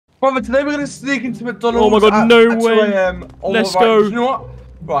Brother, today we're gonna sneak into McDonald's. Oh my god, no way. 2 AM. Let's go. You know what?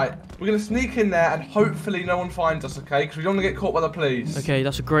 Right, we're gonna sneak in there and hopefully no one finds us, okay? Because we don't want to get caught by the police. Okay,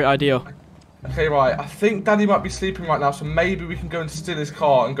 that's a great idea. Okay, right. I think Daddy might be sleeping right now, so maybe we can go and steal his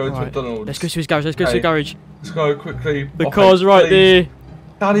car and go into McDonald's. Let's go to his garage. Let's go to the garage. Let's go quickly. The car's right there.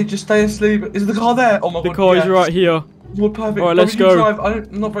 Daddy, just stay asleep. Is the car there? Oh my god. The car is right here. Well, perfect. Alright, let's go. I'm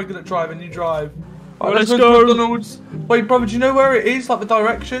not very good at driving. You drive. Alright, let's go. To McDonald's. Wait, brother, do you know where it is? Like the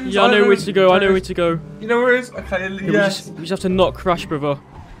directions? Yeah, I know where to go. I know where to go. You know where it is? Okay, yes. We just have to not crash, brother.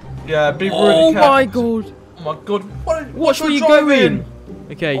 Yeah, be really careful. Oh my god. Oh my god. Watch where you're going.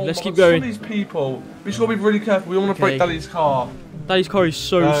 Okay, let's keep going. Some of these people. We just gotta be really careful. We don't want to break Daddy's car. Daddy's car is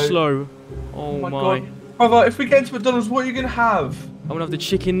so slow. Oh my god. Brother, if we get into McDonald's, what are you gonna have? I'm gonna have the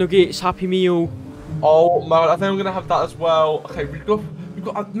chicken nuggets, Happy Meal. Oh man, I think I'm gonna have that as well. Okay, we've got.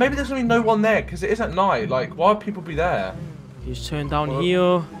 Maybe there's gonna be no one there because it is at night. Like, why would people be there? He's turned down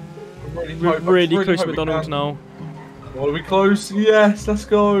here. We're really close to McDonald's now. Well, are we close? Yes, let's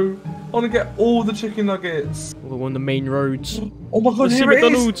go. I want to get all the chicken nuggets. We're on the main roads. Oh my god, here it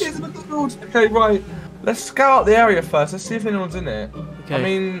is. Here's McDonald's. Okay, right. Let's scout out the area first. Let's see if anyone's in it. Okay. I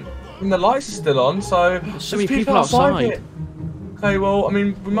mean, the lights are still on, so there's so many people outside. Okay, well, I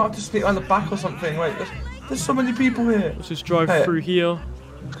mean, we might have to sneak around the back or something. Wait, there's so many people here. Let's just drive through here.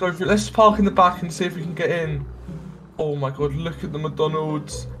 Let's go through. Let's park in the back and see if we can get in. Oh my god, look at the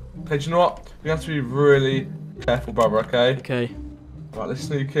McDonald's. Okay, do you know what? We have to be really careful, brother, okay? Okay. Right, let's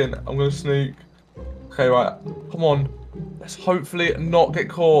sneak in. I'm gonna sneak. Okay, right. Come on. Let's hopefully not get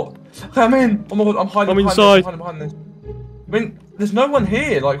caught. Okay, I'm in. Oh my god, I'm hiding behind inside. This. I'm hiding behind this. I mean, there's no one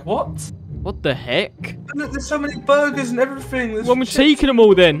here. Like, what? What the heck? Look, there's so many burgers and everything. Well, I'm taking them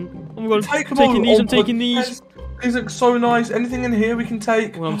all then. I'm taking these. I'm taking these. These look so nice. Anything in here we can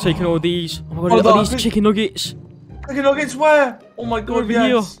take. Well, I'm taking all these. Oh my god, look at these chicken nuggets. Chicken nuggets where? Oh my god, over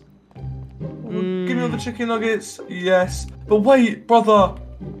yes. Give me all the chicken nuggets. Yes. But wait, brother.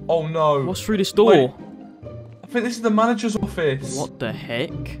 Oh no. What's through this door? Wait. I think this is the manager's office. What the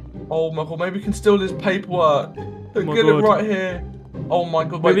heck? Oh my god, maybe we can steal his paperwork. Get it right here. Oh my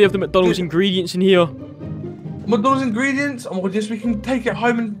god, wait. Maybe we have the McDonald's ingredients in here. McDonald's ingredients? Oh my god, yes, we can take it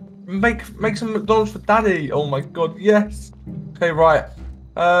home and make some McDonald's for Daddy. Oh my god, yes. Okay, right.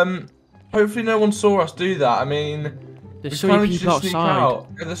 Hopefully no one saw us do that. I mean, there's so many people outside.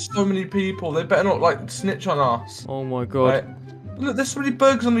 Yeah, there's so many people. They better not like snitch on us. Oh my god. Right. Look, there's so many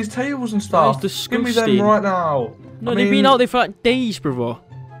burgers on these tables and stuff. That's Give disgusting. me them right now. No, they've been out there for like days, brother.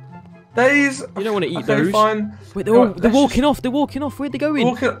 Days? You don't want to eat okay, those. Fine. Wait, they're walking off. They're walking off. Where'd they going?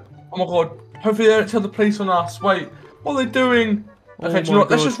 Oh my god. Hopefully they don't tell the police on us. Wait, what are they doing? Okay, do you know what?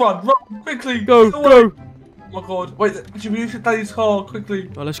 Let's just run. Run quickly. Go. Oh my god. Wait, should we use Daddy's car quickly?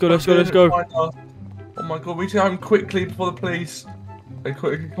 Oh, let's go. Let's go. Oh my god, we need to get home quickly before the police. Okay,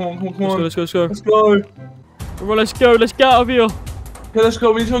 quickly. Come on. Let's go. Let's go. Right, let's go. Let's get out of here. Okay, let's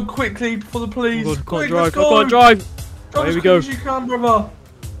go. We need to go quickly before the police. Oh god, I can't drive. Right, here we go. As you can, brother.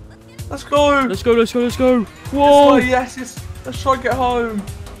 Let's go. Let's go. Whoa. Yes. Let's try and get home.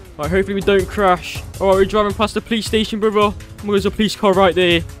 Right, hopefully we don't crash. Alright, we're driving past the police station, brother. Oh my god, there's a police car right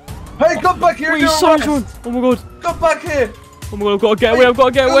there. Hey, come back here. Wait, Sergeant. Oh my god. Come back here. Oh my god, I've got to get away. I've got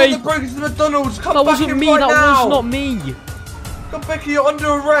to get away. That wasn't me. That was not me. Come back here. You're under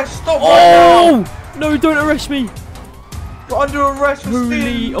arrest. Stop right now. No, don't arrest me. You're under arrest for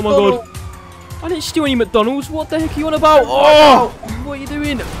stealing. Oh my god. I didn't steal any McDonald's. What the heck are you on about? Oh, what are you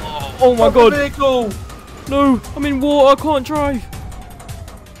doing? Oh my god. No, I'm in water. I can't drive.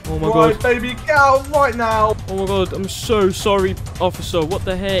 Oh my god. Baby, get out right now. Oh my god, I'm so sorry, officer. What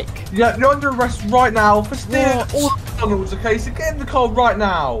the heck? Yeah, you're under arrest right now for stealing all the McDonald's, okay? So get in the car right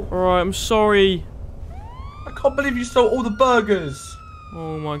now. Alright, I'm sorry. I can't believe you stole all the burgers.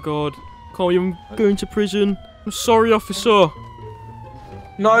 Oh my god. Can't even go into prison. I'm sorry, officer.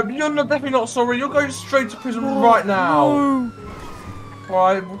 No, you're definitely not sorry. You're going straight to prison right now. No.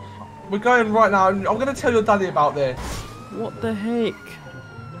 Right, we're going right now. I'm going to tell your daddy about this. What the heck?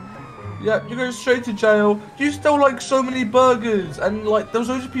 Yeah, you're going straight to jail. You stole like so many burgers, and like there was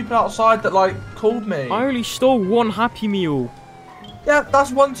loads of people outside that like called me. I only stole one Happy Meal. Yeah,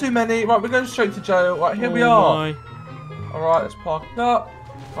 that's one too many. Right, we're going straight to jail. Right, here we are. My. All right, let's park it up.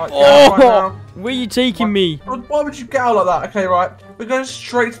 Right, right now. Where are you taking me? Why would you get out like that? Okay, right. We're going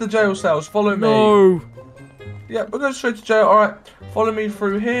straight to the jail cells. Follow me. No. Yeah, we're going straight to jail. All right, follow me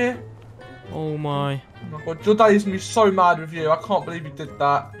through here. Oh my. Oh my god, your daddy's gonna be so mad with you. I can't believe you did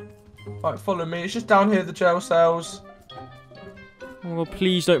that. Right, follow me. It's just down here, the jail cells. Oh,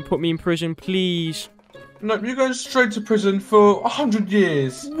 please don't put me in prison, please. No, you're going straight to prison for 100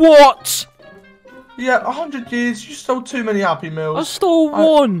 years. What? Yeah, 100 years. You stole too many Happy Meals. I stole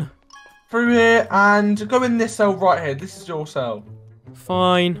one. Through here and go in this cell right here. This is your cell.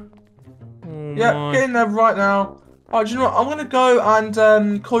 Fine. Oh Yeah, my. get in there right now. Alright, do you know what? I'm gonna go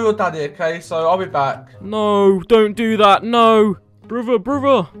and call your daddy, okay? So I'll be back. No, don't do that. No. Brother.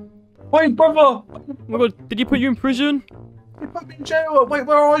 Wait, brother! Oh my god, did he put you in prison? He put me in jail. Wait,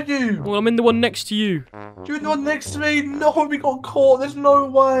 where are you? Well, I'm in the one next to you. You're the one next to me. No, we got caught. There's no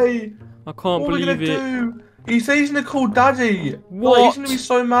way. I can't What are we believe gonna it. do? He says he's gonna call daddy. What? Like, he's gonna be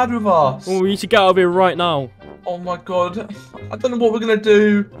so mad with us. Oh, we need to get out of here right now. Oh my god. I don't know what we're gonna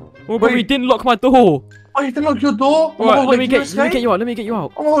do. Well, but we didn't lock my door. Oh, you didn't lock your door? All right, let me get you out. Let me get you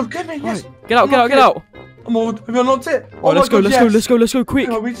out. Oh, get me, yes. Right, get out. I'm on. Have you unlocked it? Oh, let's go, quick.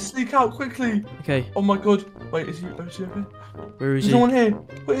 Okay, we need to sneak out quickly. Okay. Oh my god. Wait, is he okay? Where is he? There's no one here.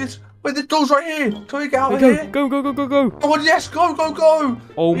 Wait, the door's right here. Can we get out of here? Go. Oh god, yes, go.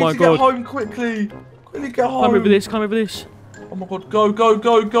 Oh my god. We need to get home quickly. Quickly get home. Climb over this. Oh my god, go.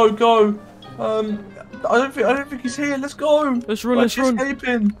 I don't think he's here. Let's go. Let's run.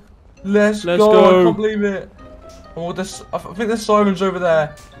 Escaping. Let's go. I can't believe it. Oh, I think there's sirens over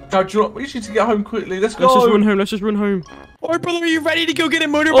there. God, we need to get home quickly. Let's go. Let's just run home. Alright, brother, are you ready to go get a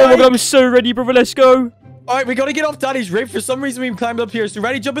motorbike? Oh my god, I'm so ready, brother. Let's go. Alright, we gotta get off Daddy's roof. For some reason, we climbed up here. So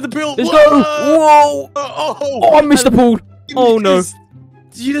ready, jump in the pool. Let's go. Whoa. Oh, I missed the pool. Oh no.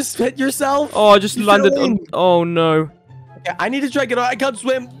 Did you just hit yourself? Oh, I just landed on. Oh no. Okay, I need to try to get out. I can't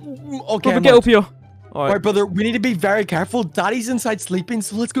swim. Okay, get up here. Alright, brother, we need to be very careful. Daddy's inside sleeping,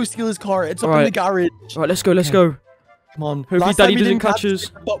 so let's go steal his car. It's up in the garage. Alright, let's go. Come on. Hopefully Daddy doesn't catch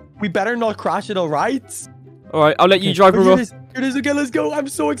us. But we better not crash it, alright? Alright, I'll let you drive, brother. Here it is. Okay, let's go. I'm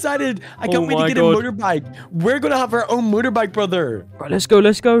so excited. I can't wait to get a motorbike. We're gonna have our own motorbike, brother. Alright, let's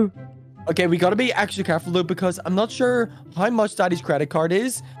go. Okay, we gotta be extra careful though, because I'm not sure how much Daddy's credit card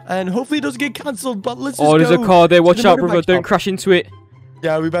is, and hopefully it doesn't get cancelled, but let's just go. Oh, there's a car there. Watch out, brother. Don't crash into it.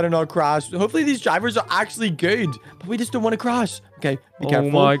 Yeah, we better not crash. Hopefully these drivers are actually good, but we just don't want to crash. Okay, be careful.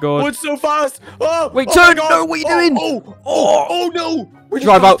 Oh my god. Oh, it's so fast. Oh, wait, turn. No, what are you doing? Oh no.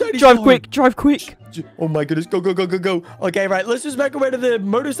 Drive quick. Oh my goodness, go. Okay, right, let's just make our way to the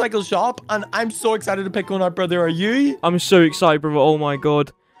motorcycle shop, and I'm so excited to pick one up, brother. Are you? I'm so excited, brother. Oh my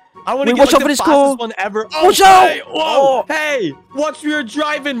god. I want to get like, the fastest one ever. Oh, watch out! Hey, whoa! Hey, watch where you're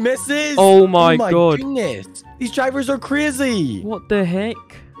driving, missus. Oh my god. Goodness. These drivers are crazy. What the heck?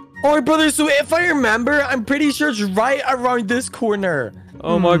 All right, brother. So if I remember, I'm pretty sure it's right around this corner.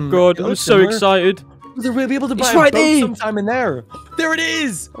 Oh my god, I'm so excited. We'll be able to buy a boat sometime in there. There it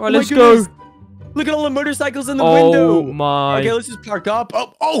is. All right, let's go. Look at all the motorcycles in the window. Oh my. Okay, let's just park up.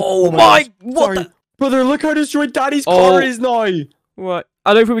 Oh my. What? Sorry. Brother, look how destroyed Daddy's car is now. What?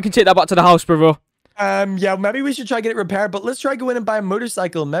 I don't think we can take that back to the house, brother. Yeah, maybe we should try to get it repaired, but let's try go in and buy a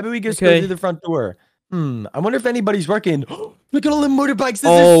motorcycle. Maybe we just go through the front door. I wonder if anybody's working. Look at all the motorbikes. This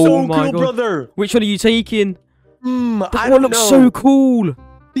is so cool, brother. Which one are you taking? That one looks so cool.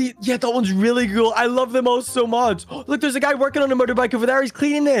 Yeah, that one's really cool. I love them all so much. Look, there's a guy working on a motorbike over there. He's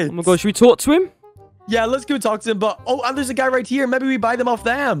cleaning it. Oh my god, should we talk to him? Yeah, let's go talk to him. But and there's a guy right here. Maybe we buy them off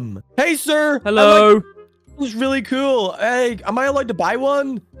them. Hey, sir. Hello. It was really cool. Hey, am I allowed to buy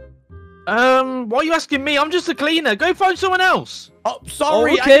one? Why are you asking me? I'm just a cleaner. Go find someone else. Oh,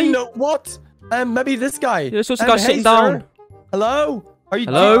 sorry. I didn't know. What? Maybe this guy. Yeah, so the guy sitting down. Hello? Are we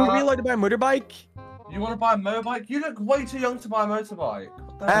allowed to buy a motorbike? You want to buy a motorbike? You look way too young to buy a motorbike.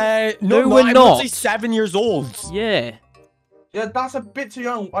 No, we're not. I'm actually 7 years old. Yeah. Yeah, that's a bit too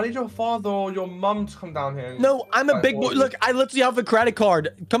young. I need your father or your mum to come down here. No, I'm a big boy. Look, I literally have a credit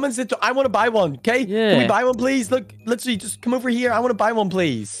card. Come and sit. I want to buy one, okay? Yeah. Can we buy one, please? Look, literally, just come over here. I want to buy one,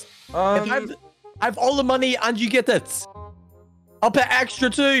 please. If I have all the money and you get it. I'll pay extra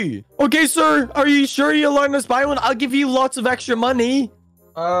too. Okay, sir. Are you sure you're letting us buy one? I'll give you lots of extra money.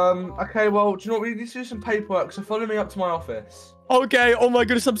 Okay, well, do you know what? We need to do some paperwork, so follow me up to my office. Okay, oh my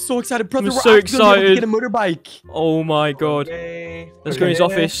goodness, I'm so excited. Brother, I'm so excited to get a motorbike. Oh my god. Let's go in his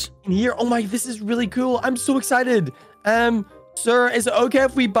office. In here, oh my, this is really cool. I'm so excited. Sir, is it okay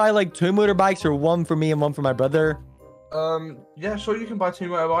if we buy like 2 motorbikes or one for me and one for my brother? Yeah, sure, you can buy 2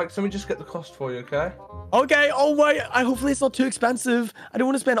 motorbikes. Let me just get the cost for you, okay? Okay, oh wait, hopefully it's not too expensive. I don't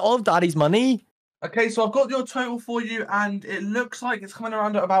want to spend all of Daddy's money. Okay, so I've got your total for you, and it looks like it's coming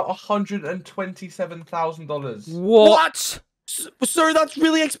around at about $127,000. What? Sir, that's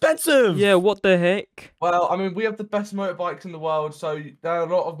really expensive. Yeah, what the heck? Well, I mean, we have the best motorbikes in the world, so they're a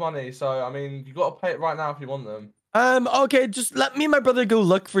lot of money. So, I mean, you got to pay it right now if you want them. Okay, just let me and my brother go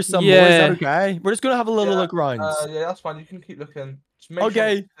look for some more. Is that okay? We're just gonna have a little look around. Yeah, that's fine. You can keep looking. Just make sure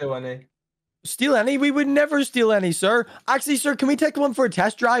you steal any. Steal any? We would never steal any, sir. Actually, sir, can we take one for a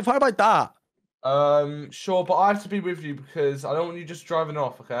test drive? How about that? Sure, but I have to be with you because I don't want you just driving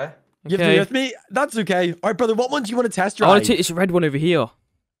off, okay? You have to be with me? That's okay. All right, brother, what one do you want to test drive? I want to take this red one over here.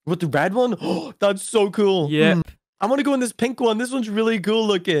 What, the red one? Oh, that's so cool. Yeah. I want to go in this pink one. This one's really cool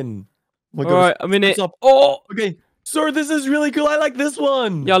looking. Oh All right, I'm in it. Up. Oh! Okay. Sir, this is really cool. I like this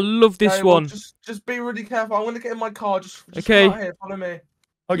one. Yeah, I love this one. Well, just be really careful. I'm going to get in my car. Just okay. Right here. Follow me.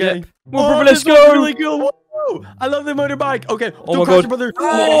 Okay. Yep. Well, brother, let's go. Really cool. Whoa. I love the motorbike. Okay. Oh my god. Brother.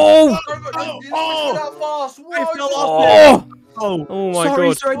 Oh! I fell off. Oh my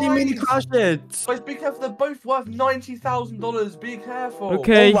god. Sorry, I didn't mean to crash it. Guys, be careful. They're both worth $90,000. Be careful.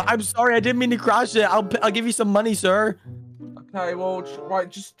 Okay. Oh, I'm sorry. I didn't mean to crash it. I'll give you some money, sir. Okay, well, right,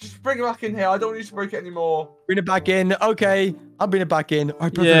 just bring it back in here. I don't want you to break it anymore. Bring it back in. Okay, I'll bring it back in. All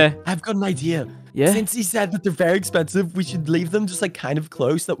right, brother. Yeah. I've got an idea. Yeah. Since he said that they're very expensive, we should leave them just like kind of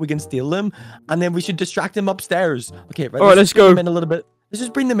close that we can steal them, and then we should distract them upstairs. Okay, right. All right, let's go. Bring them in a little bit. Let's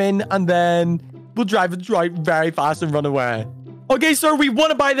just bring them in, and then we'll drive it right very fast and run away. Okay, sir, we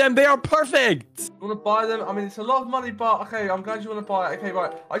want to buy them. They are perfect. You want to buy them? I mean, it's a lot of money, but okay, I'm glad you want to buy it. Okay,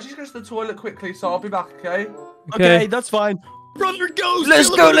 right. I just go to the toilet quickly, so I'll be back, okay? Okay, that's fine. Brother, go! Let's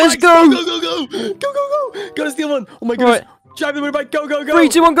go, let's go! Go! Gotta steal one. Oh my goodness. Drive the motorbike. Go! 3,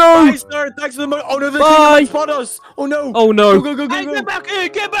 2, 1, go! Bye, sir. Thanks for the motor. Oh no, they're trying to spot us. Oh no. Oh no. Go! Hey, get back here!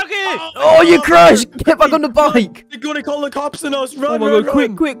 Get back here! Oh, you crashed! Get back on the bike! They're gonna call the cops on us. Run, Oh my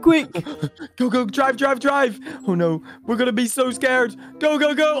god, quick! Go! Drive! Oh no, we're gonna be so scared. Go!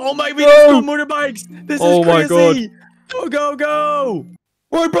 Oh my, we just go motorbikes. This is crazy. My god. Go!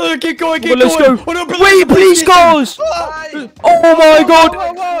 All right, brother, keep going, Let's go. Oh, no, brother, wait, police cars! Oh my god!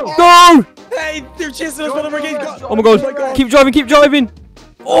 Go! Hey, they're chasing us, brother. We're getting caught. Oh my god! Keep driving!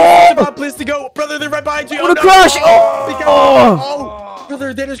 Oh! It's a bad place to go, brother. They're right behind you. I'm gonna crash! Oh,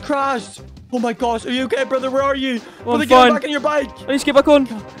 brother, they just crashed. Oh my gosh, are you okay, brother? Where are you? Brother, get back on your bike. I need to get back on.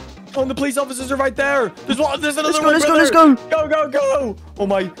 Oh, and the police officers are right there. There's another one. Let's go. Go. Oh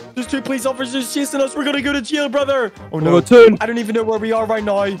my, there's 2 police officers chasing us. We're gonna go to jail, brother. Oh no, turn. I don't even know where we are right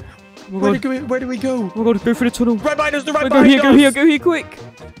now. Where do we go? Oh my god, go through the tunnel. Right behind us, Go here, quick.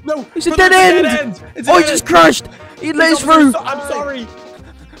 No, it's a dead end. Oh, he just crashed. He lays through. I'm sorry.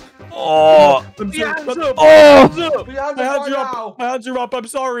 Oh. My hands are up. I'm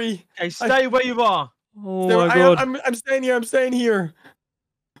sorry. Hey, stay where you are. Oh my god. I'm staying here.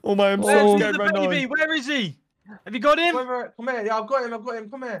 Oh my, I'm so scared right now. Where is he? Have you got him? Come here. Yeah, I've got him.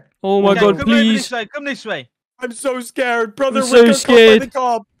 Come here. Oh my god, please. Come this way. I'm so scared, brother. I'm so scared.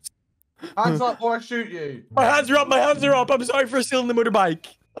 Hands up or I shoot you. My hands are up. I'm sorry for stealing the motorbike.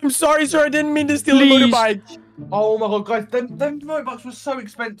 I'm sorry, sir. I didn't mean to steal the motorbike. Oh my god, guys, them motorbikes were so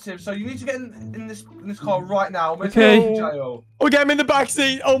expensive, so you need to get in this car right now. Okay. Jail. Okay, I'm in the back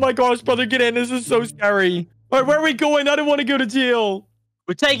seat. Oh my gosh, brother, get in. This is so scary. All right, where are we going? I don't want to go to jail.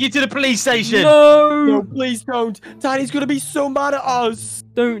 We'll take you to the police station. No, please don't. Daddy's gonna be so mad at us.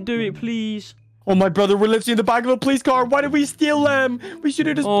 Don't do it, please. Oh my brother, we're literally in the back of a police car. Why did we steal them? We should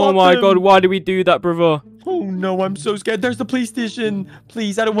have just Oh my god, why did we do that, brother? Oh no, I'm so scared. There's the police station.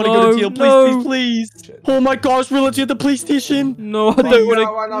 Please, I don't want to go to jail. Please. Oh my gosh, we're literally at the police station. No, I don't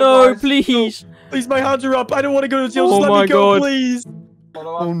want to. No, please. Please, my hands are up. I don't want to go to jail. Just let me go, please.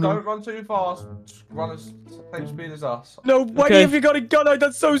 Oh, no. Don't run too fast. Just run as same speed as us. No, why have you got a gun out?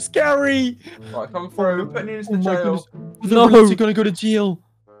 That's so scary. Right, come through. We're putting you into jail. No, we're going to go to jail.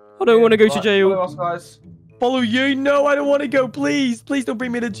 I don't want to go to jail. Follow us, guys. Follow you? No, I don't want to go. Please don't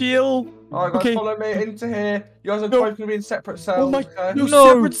bring me to jail. Alright, guys, follow me into here. You guys are both going to be in separate cells. Oh my, okay? no,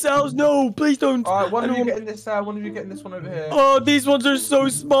 separate cells. No, please don't. Alright, one of you get in this cell. One of you get in this one over here. Oh, these ones are so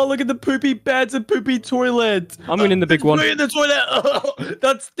small. Look at the poopy beds and poopy toilet. I'm in the big one. In the toilet. Oh,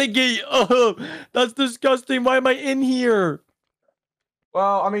 that's stinky. Oh, that's disgusting. Why am I in here?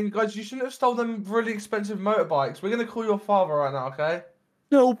 Well, I mean, guys, you shouldn't have stolen them really expensive motorbikes. We're going to call your father right now, okay?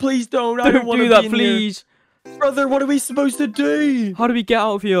 No, please don't. I don't want to do that, please. Brother, what are we supposed to do? How do we get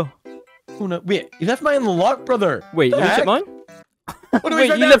out of here? Oh no, wait, you left mine in the lock, brother. Wait, you left mine? Wait,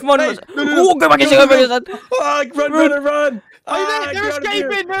 you left mine. Oh, go back inside. Run. They're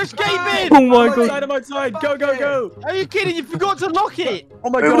escaping. They're escaping. Oh my god. I'm outside. Go. Are you kidding? You forgot to lock it. Oh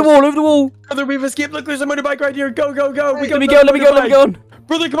my god. Over the wall. Brother, we've escaped. Look, there's a motorbike right here. Go. Let me go.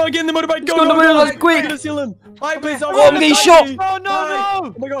 Brother, come on, get in the motorbike. Go. Quick. I'm gonna steal him. Hi, please. Oh, I'm getting shot.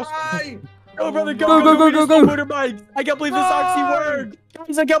 No. Oh my gosh. Go, brother, go. Go. Motorbikes. I can't believe this actually worked.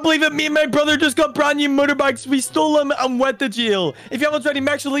 Guys, I can't believe it. Me and my brother just got brand new motorbikes. We stole them and went to jail. If you haven't already,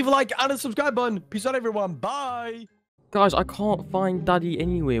 make sure to leave a like and a subscribe button. Peace out, everyone. Bye. Guys, I can't find Daddy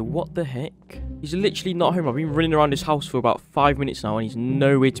anywhere. What the heck? He's literally not home. I've been running around his house for about 5 minutes now and he's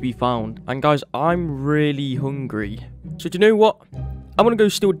nowhere to be found. And guys, I'm really hungry. So do you know what? I'm gonna go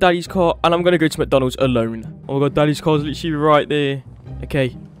steal Daddy's car, and I'm gonna go to McDonald's alone. Oh my god, Daddy's car's literally right there.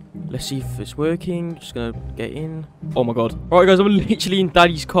 Okay, let's see if it's working. Just gonna get in. Oh my god. Alright guys, I'm literally in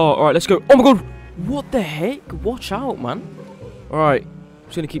Daddy's car. Alright, let's go. Oh my god. What the heck? Watch out, man. Alright.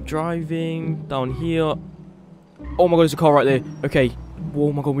 Just gonna keep driving down here. Oh my god, there's a car right there. Okay.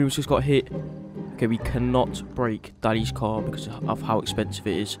 Oh my god, we just got hit. Okay, we cannot break Daddy's car because of how expensive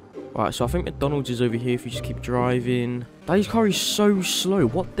it is. Right, so I think McDonald's is over here if you just keep driving. Daddy's car is so slow.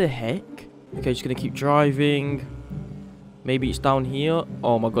 What the heck? Okay, just gonna keep driving. Maybe it's down here.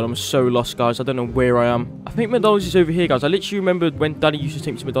 Oh my god, I'm so lost, guys. I don't know where I am. I think McDonald's is over here, guys. I literally remember when Daddy used to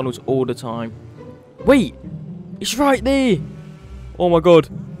take me to McDonald's all the time. Wait! It's right there! Oh my god.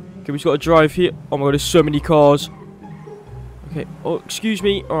 Okay, we just gotta drive here. Oh my god, there's so many cars. Okay. Oh, excuse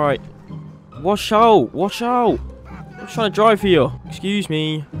me. Alright. Watch out! Watch out! I'm trying to drive here. Excuse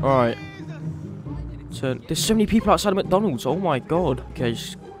me. Alright. Turn. There's so many people outside of McDonald's. Oh my god. Okay,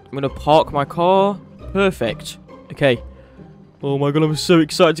 I'm gonna park my car. Perfect. Okay. Oh my god, I'm so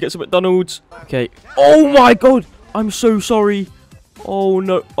excited to get to McDonald's. Okay. Oh my god! I'm so sorry. Oh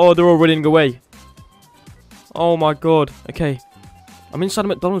no. Oh, they're all running away. Oh my god. Okay. I'm inside of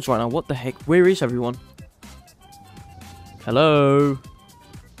McDonald's right now. What the heck? Where is everyone? Hello?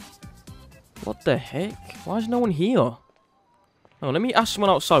 What the heck? Why is no one here? Oh, let me ask someone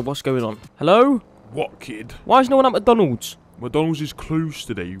outside what's going on. Hello? What, kid? Why is no one at McDonald's? McDonald's is closed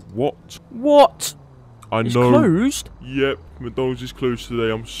today. What? What? It's know. Closed? Yep, McDonald's is closed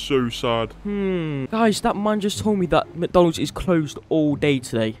today. I'm so sad. Guys, that man just told me that McDonald's is closed all day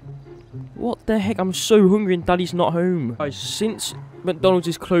today. What the heck? I'm so hungry and Daddy's not home. Guys, since McDonald's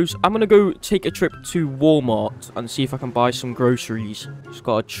is closed, I'm gonna go take a trip to Walmart and see if I can buy some groceries. Just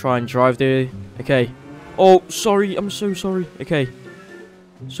gotta try and drive there. Okay. Oh, sorry. I'm so sorry. Okay.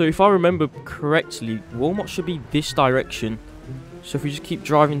 So if I remember correctly, Walmart should be this direction. So if we just keep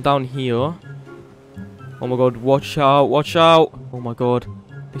driving down here. Oh my god, watch out, watch out. Oh my god.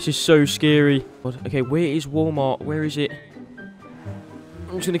 This is so scary. Okay, where is Walmart? Where is it?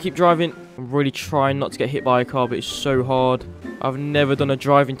 I'm just gonna keep driving. I'm really trying not to get hit by a car, but it's so hard. I've never done a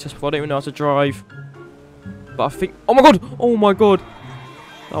driving test before. I don't even know how to drive. But I think... Oh my god! Oh my god!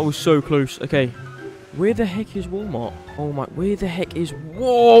 That was so close. Okay. Where the heck is Walmart? Oh my... Where the heck is...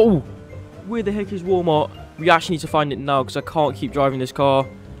 Whoa! Where the heck is Walmart? We actually need to find it now because I can't keep driving this car.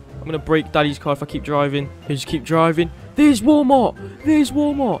 I'm going to break Daddy's car if I keep driving. Okay, just keep driving. There's Walmart! There's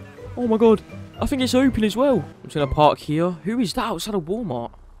Walmart! Oh my god. I think it's open as well. I'm just going to park here. Who is that outside of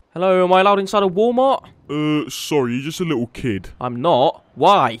Walmart? Hello, am I allowed inside of Walmart? Sorry, you're just a little kid. I'm not.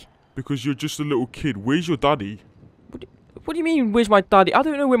 Why? Because you're just a little kid. Where's your daddy? What do you mean, where's my daddy? I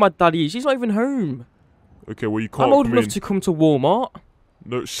don't know where my daddy is. He's not even home. Okay, well, you can't I'm old enough to come to Walmart.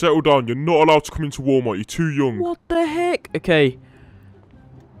 No, settle down. You're not allowed to come into Walmart. You're too young. What the heck? Okay.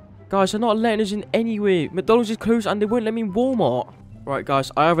 Guys, they're not letting us in anywhere. McDonald's is closed and they won't let me in Walmart. Right,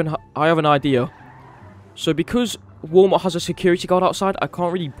 guys, I have an idea. So because Walmart has a security guard outside, I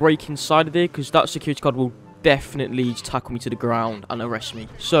can't really break inside of there because that security guard will definitely tackle me to the ground and arrest me.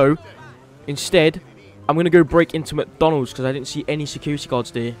 So, instead, I'm going to go break into McDonald's because I didn't see any security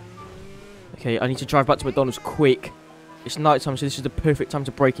guards there. Okay, I need to drive back to McDonald's quick. It's night time, so this is the perfect time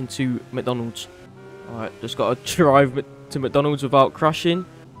to break into McDonald's. Alright, just got to drive to McDonald's without crashing.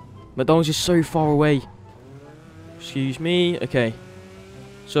 McDonald's is so far away. Excuse me. Okay.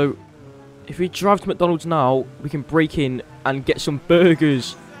 So, if we drive to McDonald's now, we can break in and get some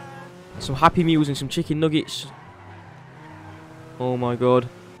burgers. Some Happy Meals and some chicken nuggets. Oh my god.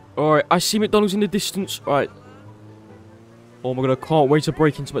 Alright, I see McDonald's in the distance. Alright. Oh my god, I can't wait to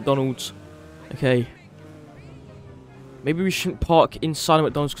break into McDonald's. Okay. Maybe we shouldn't park inside of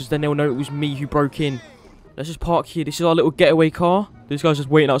McDonald's because then they'll know it was me who broke in. Let's just park here. This is our little getaway car. This guy's just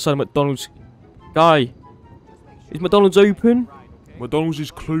waiting outside of McDonald's. Guy, is McDonald's open? McDonald's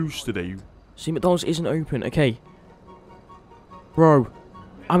is closed today. See, McDonald's isn't open. Okay. Bro,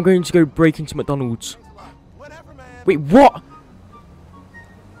 I'm going to go break into McDonald's. Wait, what?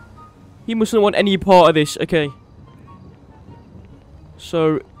 He mustn't want any part of this. Okay.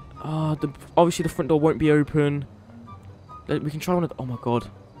 So, obviously the front door won't be open. We can try one of the... Oh my god.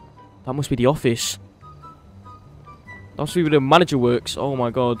 That must be the office. That must be where the manager works. Oh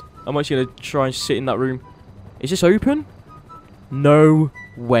my god. I'm actually going to try and sit in that room. Is this open? No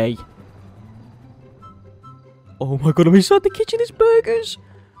way. Oh my god, I'm inside the kitchen. There's burgers.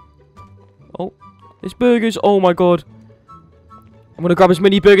 Oh, there's burgers. Oh my god. I'm going to grab as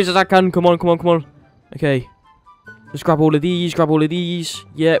many burgers as I can. Come on, come on, come on. Okay. Just grab all of these. Grab all of these.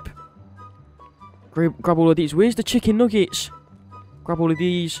 Yep. Grab all of these. Where's the chicken nuggets? Grab all of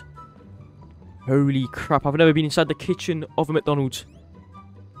these. Holy crap, I've never been inside the kitchen of a McDonald's.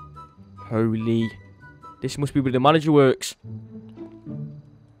 Holy. This must be where the manager works.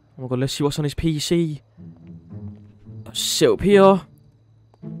 Oh my god, let's see what's on his PC. Let's sit up here.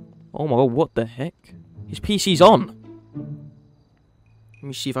 Oh my god, what the heck? His PC's on. Let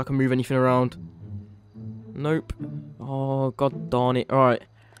me see if I can move anything around. Nope. Oh, god darn it. Alright.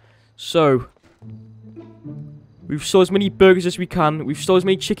 So. We've stole as many burgers as we can. We've stole as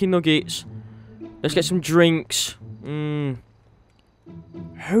many chicken nuggets. Let's get some drinks. Holy.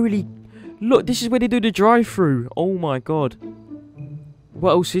 Look, this is where they do the drive-thru. Oh my god.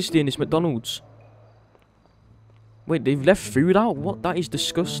 What else is there in this McDonald's? Wait, they've left food out? What? That is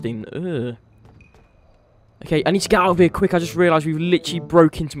disgusting. Ugh. Okay, I need to get out of here quick. I just realised we've literally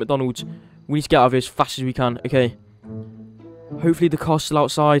broke into McDonald's. We need to get out of here as fast as we can. Okay. Hopefully the car's still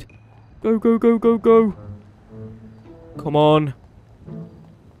outside. Go, go, go, go, go. Come on.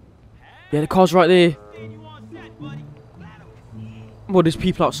 Yeah, the car's right there. Oh, there's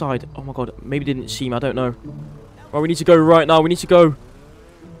people outside. Oh my god, maybe they didn't see me. I don't know. Right, we need to go right now. We need to go.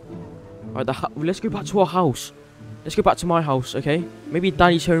 Right, let's go back to our house. Let's go back to my house, okay? Maybe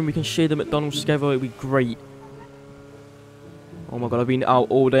Daddy's home. We can share the McDonald's together. It'd be great. Oh my god, I've been out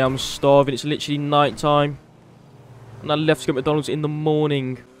all day. I'm starving. It's literally night time. And I left to go to McDonald's in the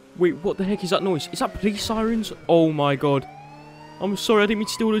morning. Wait, what the heck is that noise? Is that police sirens? Oh my god. I'm sorry, I didn't mean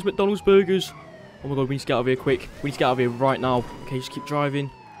to steal those McDonald's burgers. Oh my god, we need to get out of here quick. We need to get out of here right now. Okay, just keep driving.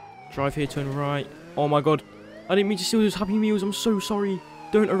 Drive here, turn right. Oh my god. I didn't mean to steal those Happy Meals. I'm so sorry.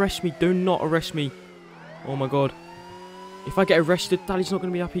 Don't arrest me. Do not arrest me. Oh my god. If I get arrested, Daddy's not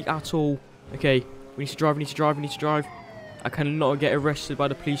going to be happy at all. Okay, we need to drive, we need to drive, we need to drive. I cannot get arrested by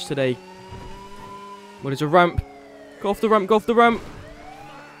the police today. Well, there's a ramp. Go off the ramp, go off the ramp.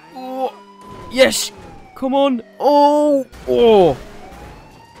 Oh, yes. Come on. Oh. Oh.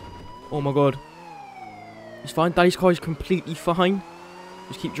 Oh my god. It's fine. Daddy's car is completely fine.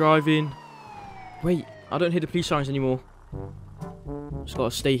 Just keep driving. Wait, I don't hear the police sirens anymore. Just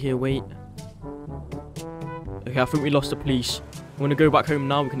gotta stay here, wait. Okay, I think we lost the police. I'm gonna go back home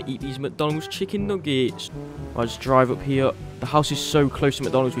now. We can eat these McDonald's chicken nuggets. I'll just drive up here. The house is so close to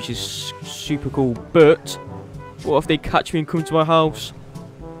McDonald's, which is super cool. But what if they catch me and come to my house?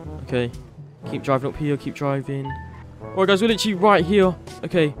 Okay, keep driving up here. Keep driving. Alright, guys, we're literally right here.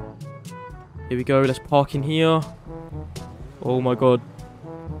 Okay, here we go. Let's park in here. Oh my god.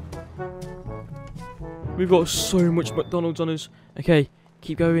 We've got so much McDonald's on us. Okay,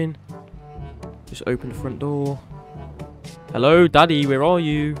 keep going. Just open the front door. Hello, Daddy, where are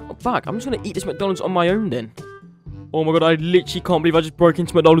you? I'm back. I'm just going to eat this McDonald's on my own then. Oh my god, I literally can't believe I just broke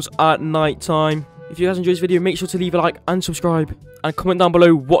into McDonald's at night time. If you guys enjoyed this video, make sure to leave a like and subscribe. And comment down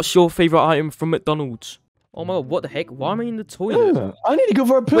below what's your favourite item from McDonald's. Oh my god, what the heck? Why am I in the toilet? I need to go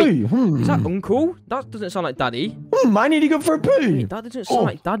for a poo. Wait, is that Uncle? That doesn't sound like Daddy. I need to go for a poo. Wait, that doesn't sound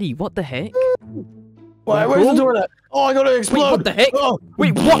like Daddy. What the heck? Where's the toilet? Oh, I gotta explode. Wait, what the heck? Oh.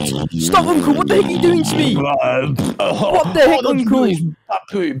 Wait, what? Stop, Uncle. What the heck are you doing to me? What the heck, Uncle?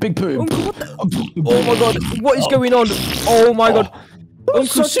 Poo, big poo. Uncle, what the... Oh my god, what is going on? Oh my god.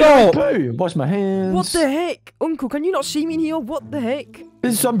 Uncle, stop. Wash my hands. What the heck? Uncle, can you not see me in here? What the heck?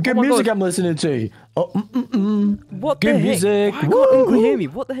 This is some good music I'm listening to. Oh, What good the heck? music. Why can't Uncle hear me?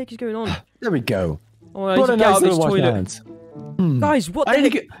 What the heck is going on? There we go. Oh, I need to get out of this toilet. Hmm. Guys, what the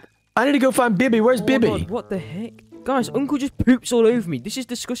heck? I need to go find Bibby. Where's Bibby? God, what the heck? Guys, Uncle just poops all over me. This is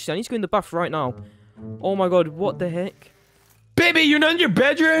disgusting. I need to go in the bath right now. Oh my god, what the heck? Bibby, you're not in your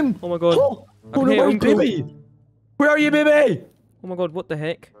bedroom. Oh my god. Oh no, where's Bibby? Where are you, Bibby? Oh my god, what the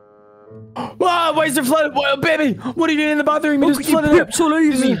heck? Wow, why is there flooded? Bibby, what are you doing in the bathroom? Uncle, you pooped all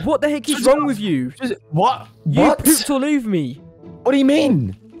over me. What the heck is wrong with you? What? You pooped all over me. What do you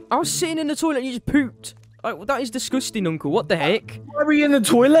mean? I was sitting in the toilet and you just pooped. That is disgusting, Uncle. What the heck? Why were you in the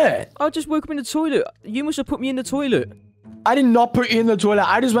toilet? I just woke up in the toilet. You must have put me in the toilet. I did not put you in the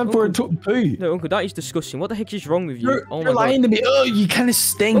toilet. I just went for a poo. No, Uncle, that is disgusting. What the heck is wrong with you? You're lying to me. Oh, you kind of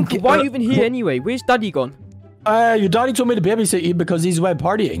stink. Uncle, why are you even here anyway? Where's Daddy gone? Your daddy told me to babysit you because he's away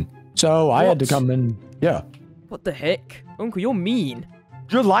partying. So I had to come and, yeah. What the heck? Uncle, you're mean.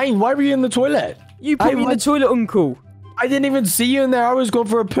 You're lying. Why were you in the toilet? You put me in the toilet, Uncle. I didn't even see you in there. I was going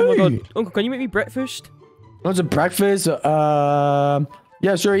for a poo. Oh my god. Uncle, can you make me breakfast? What's a breakfast?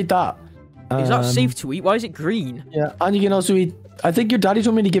 Yeah, sure, eat that. Is that safe to eat? Why is it green? Yeah, and you can also eat... I think your daddy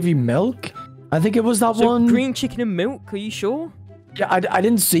told me to give you milk. I think it was that one. Green chicken and milk? Are you sure? Yeah, I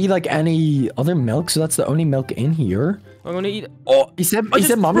didn't see like any other milk, so that's the only milk in here. I'm gonna eat... Oh! He said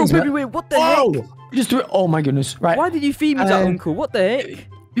mommy's milk. Everywhere. What the heck? You just threw it. Oh my goodness. Right. Why did you feed me that, Uncle? What the heck?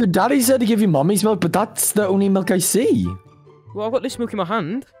 Your daddy said to give you mommy's milk, but that's the only milk I see. Well, I've got this milk in my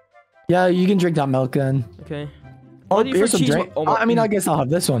hand. Yeah, you can drink that milk then. Okay. Oh, need for here's a some cheese drink. one. Oh, I mean, I guess I'll have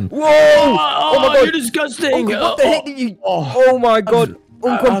this one. Whoa! Oh, my God. You're disgusting. Uncle, what the heck did you... Oh, Oh, my God.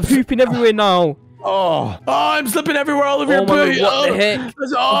 Uncle, I'm pooping everywhere now. I'm slipping everywhere all over your my poo. God, what the heck?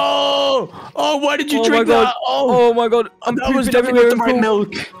 Why did you Oh, drink my God. that? Oh, my God. I'm that was pooping definitely everywhere, not the right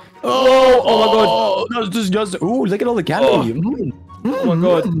Uncle. milk. Oh my God. That was disgusting. Ooh, look at all the candy. Oh, my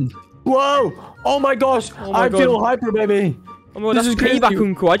God. Whoa. Oh, my gosh. my I God. feel hyper, baby. Oh, my God, This that's is crazy. payback,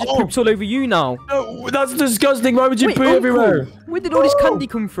 Uncle. I just pooped all over you now. No, that's disgusting. Why would you Wait, poo Uncle, everywhere? where did all this candy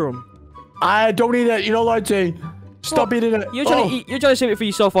come from? I don't eat it. You don't like to. Stop eating it. You're trying to eat. You're trying to save it for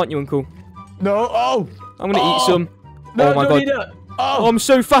yourself, aren't you, Uncle? No. I'm gonna eat some. No, oh my don't God. eat it. Oh, I'm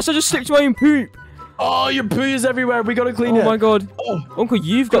so fast. I just slipped my own poop. Oh, your poo is everywhere. We gotta clean it. Oh my God. Oh. Uncle,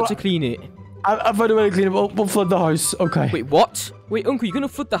 you've got to clean it. I've found a way to clean it. We'll flood the house. Okay. Wait, what? Wait, Uncle, you're gonna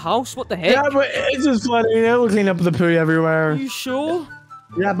flood the house? What the heck? Yeah, but it's just flooding. It'll clean up the poo everywhere. Are you sure?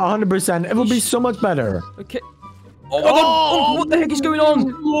 Yeah, 100%. It will be so much better. Okay. Oh my God, Uncle, what the heck is going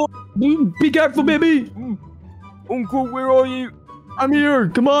on? Be careful, baby. Uncle, where are you? I'm here.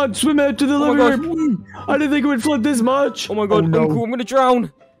 Come on, swim out to the my living room. I didn't think it would flood this much. Oh my God, no. Uncle, I'm gonna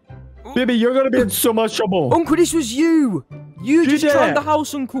drown. Baby, you're gonna be in so much trouble. Uncle, this was you. You just did drowned it. the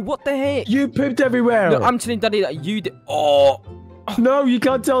house, Uncle. What the heck? You pooped everywhere. No, I'm telling Daddy that you did. Oh. No, you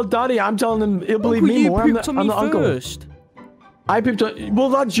can't tell Daddy. I'm telling him. He'll believe Uncle, me you more. pooped on I'm me the uncle. first. I pooped on... Well,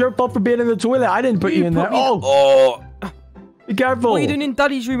 that's your fault for being in the toilet. I didn't put you in there. put me- Oh, be careful. What are you doing in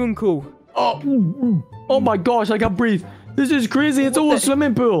Daddy's room, Uncle? Oh my gosh, I can't breathe. This is crazy. It's all a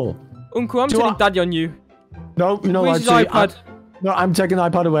swimming pool. Uncle, I'm telling Daddy on you. No, you're not Where's his allowed to. iPad? No, I'm taking the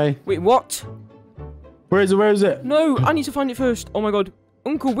iPad away. Wait, what? Where is it? Where is it? No, I need to find it first. Oh my God.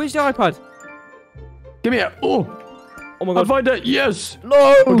 Uncle, where's the iPad? Give me it. Oh my I God. find it. Yes.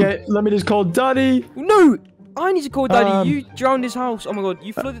 No. Okay, let me just call Daddy. No. I need to call Daddy. You drowned his house. Oh my God.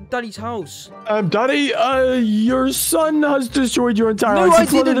 You flooded Daddy's house. Daddy, your son has destroyed your entire No, house. I He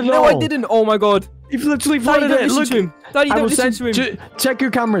flooded didn't. it No, I all. didn't. Oh my God. You've literally Daddy, flooded don't it. listen Look. to him. Daddy, I don't will listen send, to him. check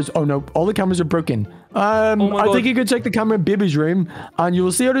your cameras. Oh no, all the cameras are broken. my I God. think you could check the camera in Baby's room, and you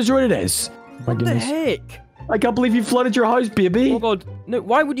will see how destroyed it is. My What the goodness. heck? I can't believe you flooded your house, baby. Oh my God. No,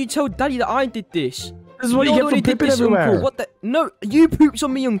 why would you tell Daddy that I did this? This is what you You're get the one for who did pooping this, everywhere. Uncle. What the? No, you pooped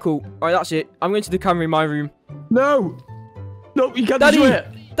on me, Uncle. Alright, that's it. I'm going to the camera in my room. No, you can't Daddy, destroy it.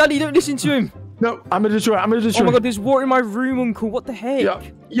 Daddy, don't listen to him. No, I'm gonna destroy it. I'm gonna destroy Oh my it. God, there's water in my room, Uncle. What the heck? Yeah.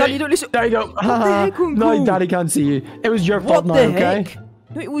 Daddy, don't listen. There you go. What the heck, Uncle? No, Daddy can't see you. It was your fault What now, the okay? heck?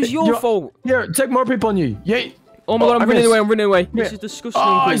 No, it was your fault. Here, take more people on you. Yay. Oh my God, I'm running away. I'm running away. This Yeah. is disgusting,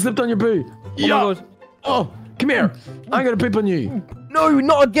 Oh, Uncle. I slipped on your poo. Oh Yeah. my God. Oh, come here. I'm gonna poop on you. No,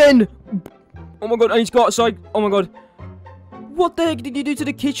 not again. Oh my God, I need to go outside. Oh my God. What the heck did you do to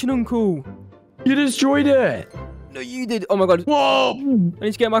the kitchen, Uncle? You destroyed it. No, you did. Oh my God. Whoa. I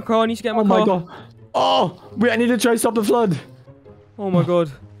need to get in my car. I need to get in my Oh car. my God. Oh, wait, I need to try to stop the flood. Oh my God.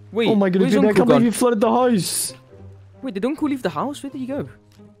 Wait, Oh my goodness, where's baby, I Uncle can't believe gone? you flooded the house. Wait, did Uncle leave the house? Where did he go?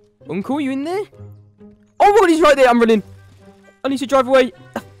 Uncle, you in there? Oh my God, he's right there. I'm running. I need to drive away.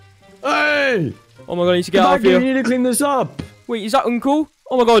 Hey. Oh my God, I need to get Come out back of here. here. You need to clean this up. Wait, is that Uncle?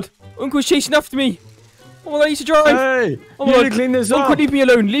 Oh my God. Uncle's chasing after me. Oh my God, I need to drive. Hey. Oh You my need God. to clean this Uncle, up. leave me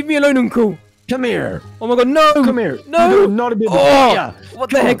alone. Leave me alone, Uncle. Come here. Oh my God, no. Come here. No. Not a bit. Oh, Yeah. what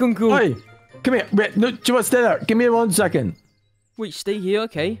the heck, Uncle? Hey. Come here. Wait, no, do you want to stay there? Give me 1 second. Wait, stay here,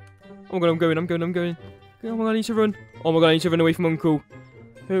 okay. Oh my God, I'm going. Oh my God, I need to run. Oh my God, I need to run away from Uncle.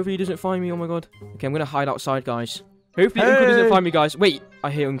 Hopefully he doesn't find me. Oh my God. Okay, I'm going to hide outside, guys. Hopefully Uncle doesn't find me, guys. Wait, I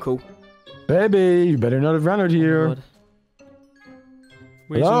hear Uncle. Baby, you better not have ran out here. God.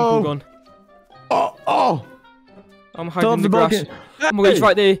 Where's Hello? Uncle gone? Oh. I'm Turn hiding off in the the grass. balcony. Oh my God, he's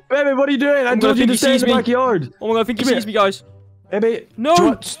right there. Baby, what are you doing? I I'm told gonna you think to he stay in sees the me. backyard. Oh my God, I think he Come sees here. me, guys. Baby,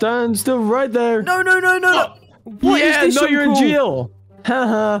 No. stand still right there. No. What is yeah, this, no, you're in Uncle? jail.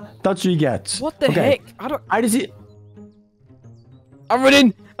 Haha, that's what you get. What the Okay. heck? I just see. I'm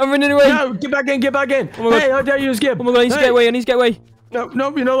running away. No, get back in. Oh my God. Hey, how dare you skip? Oh my God, I need to get away. No,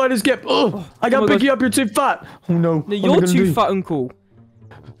 you're not allowed to skip. Oh, I gotta my pick God. you up. You're too fat. Oh no. No, What am I you're gonna too do? fat, Uncle.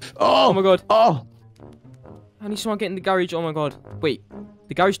 Oh my God. Oh. I need someone to get in the garage. Oh my God. Wait,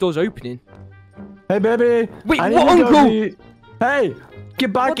 the garage door's opening. Hey, baby. Wait, I what, need to go Uncle? to- Hey,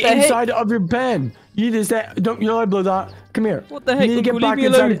 get back What the heck? inside of your pen. You need to stay. Don't. You know I blow that. Come here. What the heck, You need to Uncle? get back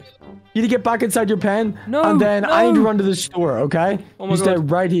Leave me alone. inside. You need to get back inside your pen. No, And then I need to no. run to the store. Okay. Oh my you stay God.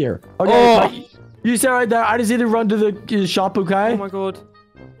 right here. Okay. Oh. Like, you stay right there. I just need to run to the shop. Okay. Oh my God.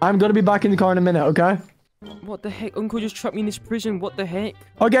 I'm gonna be back in the car in a minute. Okay. What the heck? Uncle just trapped me in this prison. What the heck?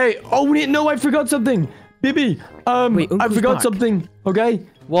 Okay. Oh wait, no, I forgot something. Bibi, Wait, I Uncle's forgot back. something. Okay.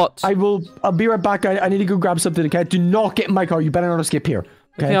 What? I'll be right back. I need to go grab something. Okay. Do not get in my car. You better not escape here.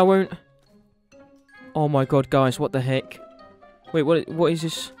 Okay, I won't. Oh my god, guys, what the heck? Wait, what is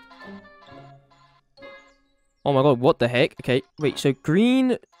this? Oh my god, what the heck? Okay, wait, so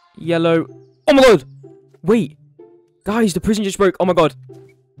green, yellow... Oh my god! Wait! Guys, the prison just broke. Oh my god.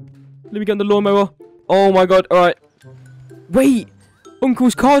 Let me get on the lawnmower. Oh my god, alright. Wait!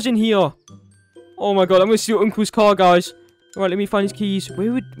 Uncle's car's in here! Oh my god, I'm gonna steal Uncle's car, guys. Alright, let me find his keys.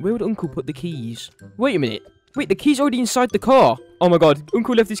 Where would Uncle put the keys? Wait a minute. Wait, the key's already inside the car. Oh my god,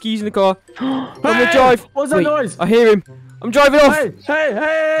 Uncle left his keys in the car. I'm gonna drive. What's that noise? I hear him. I'm driving off.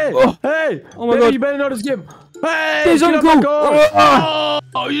 Hey! Oh. Hey! Oh my god. You better not escape. Hey! There's get Uncle.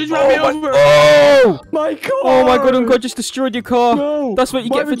 Oh, you just ran me over. Oh! My car! Oh my god, Uncle, I just destroyed your car. No. That's what you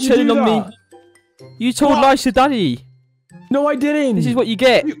Why get for would you telling do on that? me. You told lies to Daddy. No, I didn't. This is what you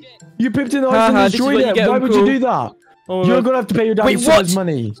get. You pipped in the Haha, house and this is what destroyed you it. get, Why would you Uncle. do that? Oh my You're god. gonna have to pay your dad Wait, so what? much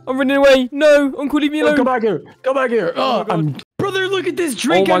money. I'm running away. No, Uncle, leave me Oh, alone. come back here. Come back here. Oh my God. Brother, look at this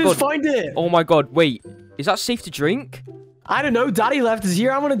drink. Oh I my just God. find it. Oh my god, wait. Is that safe to drink? I don't know. Daddy left us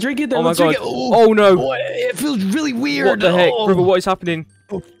here. I want to drink it. Then Oh my let's god. drink it. Oh no. Oh, it feels really weird. What the heck? Oh. Brother, what is happening?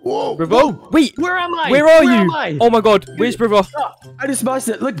 Whoa. Brother? Whoa. Wait. Where am I? Where are you? Am I? Oh my god. Where's brother? I just smashed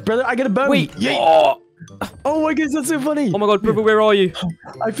it. Look, brother, I get a bone. Wait. Yeah. Oh. Oh my goodness, that's so funny. Oh my god, brother, where are you?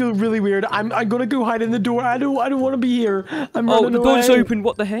 I feel really weird. I'm gonna go hide in the door. I don't want to be here. I'm Oh, running the door's away. open.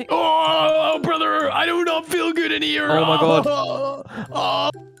 What the heck? Oh, brother, I do not feel good in here. Oh my God.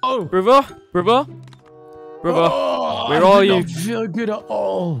 Oh. Brother? Brother? Brother? Oh, Where I are do you? not feel good at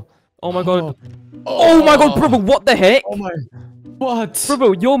all. Oh my god. Oh my god, brother, what the heck? Oh my. What?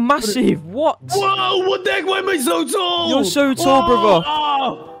 Brother, you're massive. What? Whoa, what the heck? Why am I so tall? You're so tall, brother.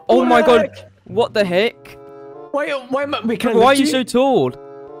 Oh what my the god. heck? What the heck? Why am I? Wait, can I Brother, why are lift you so tall?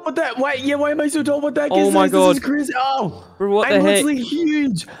 What the? Why? Yeah, why am I so tall? What the heck Oh is my this? God. This is crazy. Oh, Brother, what the I'm heck? literally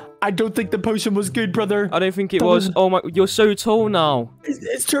huge. I don't think the potion was good, brother. I don't think it That was. was- Oh my, you're so tall now.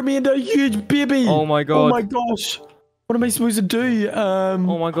 It's turned me into a huge baby. Oh my Oh god. my gosh. What am I supposed to do? Oh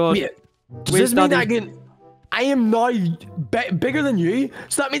my god. Wait, does Where's this mean Daddy? I am now bigger than you?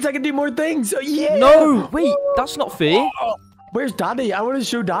 So that means I can do more things. Yeah. No, wait, that's not fair. Oh, where's Daddy? I want to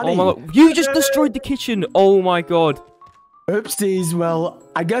show Daddy. Oh my god, you just destroyed the kitchen. Oh my god. Oopsies. Well,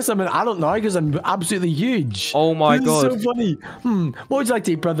 I guess I'm an adult now because I'm absolutely huge. Oh my This god. is so funny. What would you like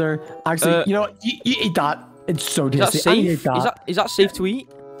to eat, brother? Actually, you know what? You eat that. It's so Is that tasty. I safe? eat that. Is that safe to eat?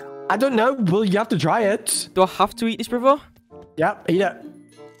 I don't know. Well, you have to try it. Do I have to eat this, brother? Yep, eat it.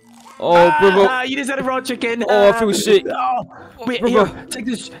 Oh, brother. You just had a raw chicken. Oh, I feel sick. Oh, wait, Brother. here,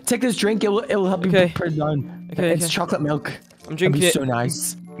 take this drink. It'll help you Okay. put it down. Okay, It's okay. chocolate milk. I'm It'll drinking be it. so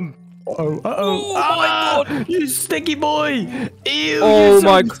nice. Uh-oh. Oh my God. You stinky boy. Ew, Oh you're so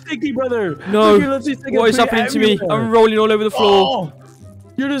my- stinky, brother. No. Look, you're literally stinking What is poo happening to me? everywhere. I'm rolling all over the floor. Oh,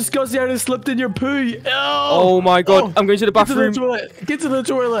 you're disgusting. I just slipped in your poo. Oh my god. Oh, I'm going to the Get to the bathroom. toilet. Get to the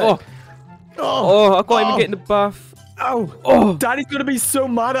toilet. Oh, oh, I can't even get in the bath. Oh. Oh. Daddy's going to be so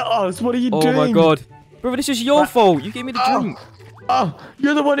mad at us. What are you Oh doing? my god. Brother, this is your fault. You gave me the drink. Oh,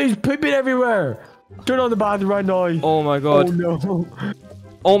 you're the one who's pooping everywhere. Turn on the bathroom right now. Oh my god. Oh no.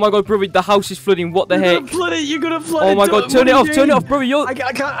 Oh my god, brother, the house is flooding. What the You're heck? gonna flood it. You're gonna flood it. Oh my god, turn it off. Turn it off, brother. I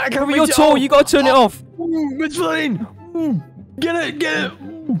can't Brother, reach you're it. tall. Oh, You gotta turn it off. It's flooding. Get it. Get it.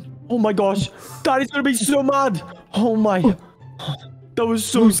 Oh my gosh. Daddy's gonna be so mad. Oh my. That was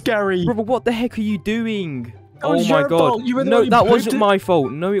so scary. Brother, what the heck are you doing? That was Oh my your god. fault. You were the No, one who that pooped wasn't it. my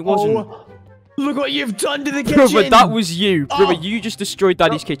fault. No, it wasn't. Oh, look what you've done to the kitchen. Brother, that was you. Brother, Oh. you just destroyed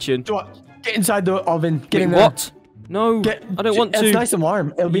Daddy's kitchen. Get inside the oven. Get Wait, in there. what? No, I don't want to. It's nice and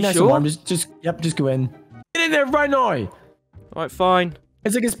warm. It'll be You nice sure? and warm. Just go in. Get in there right now. Alright, fine.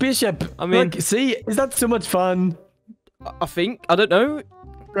 It's like a spaceship. I mean- Look, see, is that so much fun? I think. I don't know.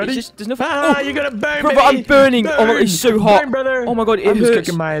 Ready? It's just, there's nothing. Ah, Oh, you're gonna burn, brother, baby. I'm burning. Oh my god, Burn. it's so hot. Burn, brother. Oh my god, it I'm hurts. just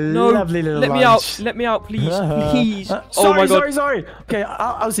cooking my No, lovely little let me lunch. out. Let me out, please. Please. Oh Sorry, my god. sorry. Okay,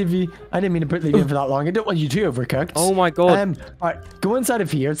 I'll save you. I didn't mean to leave you for that long. I don't want you too overcooked. Oh my god. Alright, go inside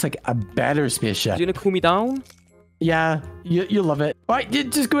of here. It's like a better spaceship. You gonna cool me down? Yeah, you'll love it. Alright, you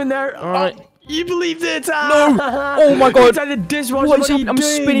just go in there. Alright. Oh, you believed it. No. Ah. Oh my god. Inside the dishwasher. What is are you happening? I'm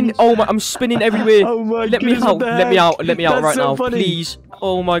doing? spinning. Oh my, I'm spinning everywhere. Oh my Let me goodness, out. what the Let me heck? out. Let me out That's right so now, funny. please.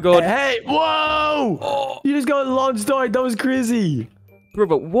 Oh my god. Hey, whoa! Oh, You just got launched out. That was crazy.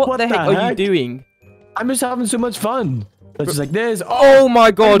 brother, what the heck are you doing? I'm just having so much fun. It's just like this. Oh my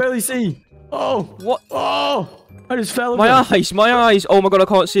I can god. barely see. Oh, What? oh! I just fell. My over. eyes. My eyes. Oh my god, I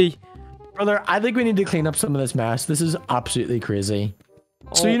can't see. Brother, I think we need to clean up some of this mess. This is absolutely crazy.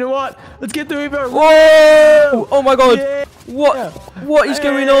 So Oh. you know what? Let's get the Uber. Whoa! Oh my god. Yeah. What? What is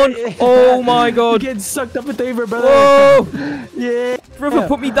going on? Hey. Oh my You're god. getting sucked up with the Uber, brother. Whoa! Yeah. Brother,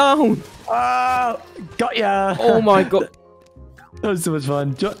 put me down. Oh, got ya. Oh my god. That was so much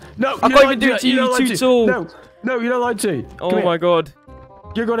fun. No, I can't even do it to you. You're too tall. No, you're not allowed to. Oh my god.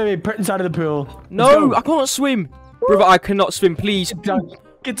 You're going to be put inside of the pool. No, I can't swim. Brother, I cannot swim, please. Get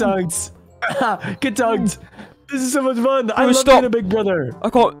dunked. Get dunked. This is so much fun. I love being a big brother. I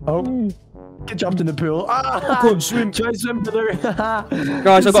can't. Oh, get jumped in the pool. I can't swim. Try to swim, brother.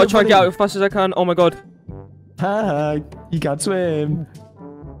 Guys, I've got to try and get out as fast as I can. Oh my god. You can't swim.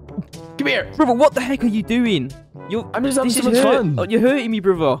 Come here. Brother, what the heck are you doing? I'm just having so much fun. Oh, you're hurting me,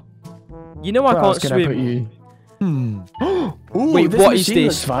 brother. You know I can't swim. Ooh, wait, what is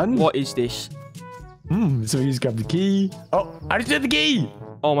this? Fun. What is this? So you just grab the key. Oh, I just did the key.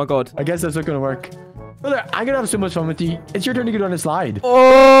 Oh my god. I guess that's not gonna work. Brother, I'm gonna have so much fun with you. It's your turn to get on the slide.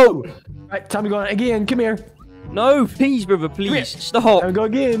 Oh! Right, time to go on again. Come here. No, please, brother, please. Stop. I'll go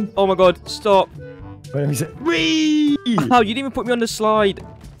again. Oh my god, stop. Wait, let me say. Whee! How, you didn't even put me on the slide.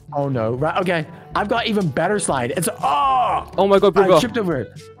 Oh no. Right, okay. I've got even better slide. It's Oh my god, brother. I tripped over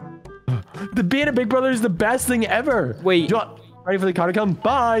it. Being a big brother is the best thing ever. Wait. Ready for the car to come?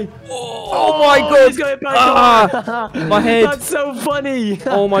 Bye. Oh my god. He's going back my head. That's so funny.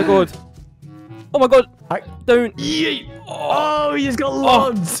 Oh my god. Oh my god. Don't. Oh, he's got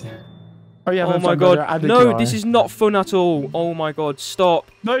loads. Oh yeah. Oh my god. No, this is not fun at all. Oh my god.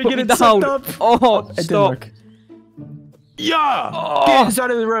 Stop. No, you're getting down. sucked up. Oh, stop. Yeah. Get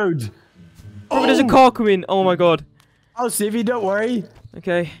inside of the road. Brother, there's a car coming. Oh my god. I'll save you. Don't worry.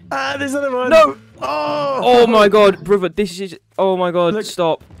 Okay. There's another one. No. Oh my god, brother. This is. Oh my god. Look,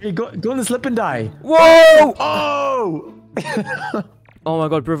 stop. Hey, go on the slip and die. Whoa. Oh. Oh my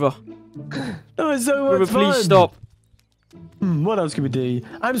god, brother. That was so much brother, fun. please stop. What else can we do?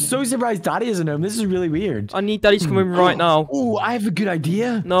 I'm so surprised Daddy isn't home. This is really weird. I need Daddy to come in right now. Oh, I have a good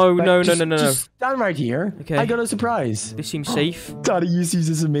idea. No, right, no. Just stand right here. Okay. I got a surprise. This seems safe. Daddy, you see this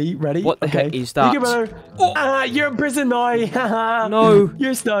as me. Ready? What the heck is that? You're in prison now. No.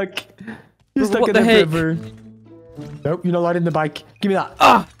 You're stuck. You're Brother, stuck what in the the heck? river. Nope, you're not allowed in the bike. Give me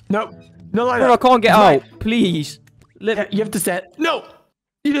that. Nope. No allowed. Bro, I can't get out. Please. You have to set. No.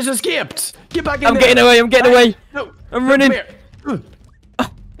 You just escaped. Get back in I'm there. getting away. I'm getting away. No. I'm running.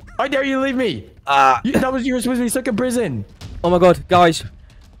 How dare you leave me? You were supposed to be stuck in prison. Oh my god, guys.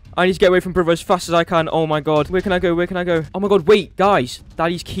 I need to get away from brother as fast as I can. Oh my god. Where can I go? Where can I go? Oh my god, wait, guys.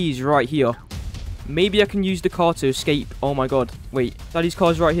 Daddy's key is right here. Maybe I can use the car to escape. Oh my god. Wait, Daddy's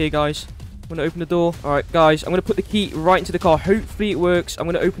car is right here, guys. I'm going to open the door. Alright, guys. I'm going to put the key right into the car. Hopefully it works. I'm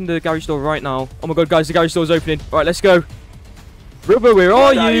going to open the garage door right now. Oh my god, guys. The garage door is opening. Alright, let's go. Brother, where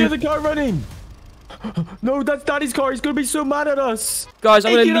are you? I hear the car running. No, that's Daddy's car. He's going to be so mad at us. Guys,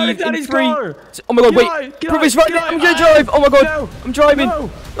 I'm going to leave in 3. Car. Oh my god, wait. Brother's right there. I'm going to drive. Oh my god. No. I'm driving.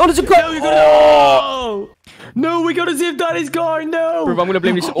 No. Oh, there's a car. No, no, we got to save Daddy's car. No. Brother, I'm going to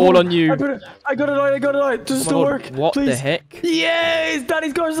blame this all on you. I got it right. Does it still work? What Please. the heck? Yes,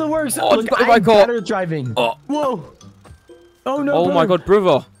 Daddy's car still works. Oh, look, got the right car. better at driving. Oh. Whoa. Oh no. Oh my god,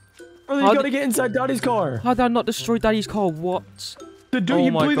 brother. Brother, you got to get inside Daddy's car. How did I not destroy Daddy's car? What? You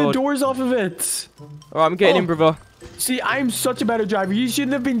blew the doors off of it. Alright, I'm getting in, brother. See, I'm such a better driver. You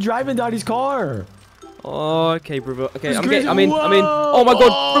shouldn't have been driving Daddy's car. Okay, brother. Okay, I'm in. Whoa. I'm in. Oh my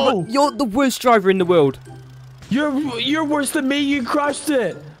god, brother, you're the worst driver in the world. You're worse than me. You crashed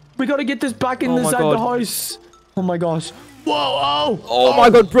it. We gotta get this back inside the house. Oh my gosh. Whoa! Oh my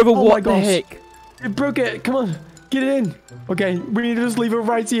god, brother, what the heck? It broke it. Come on, get it in. Okay, we need to just leave it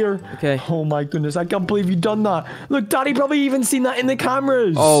right here. Okay. Oh my goodness, I can't believe you've done that. Look, Daddy probably even seen that in the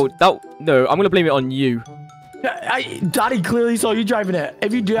cameras. Oh, no, I'm gonna blame it on you. Daddy clearly saw you driving it.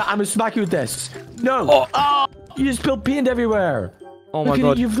 If you do it, I'm gonna smack you with this. No. Oh, you just spilled paint everywhere. Oh my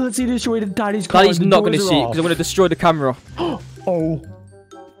god. You've literally destroyed Daddy's car. Daddy's not gonna see it because I'm gonna destroy the camera. Oh.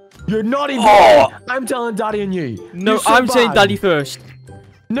 You're not even. Oh. I'm telling Daddy and you. No, I'm saying Daddy first.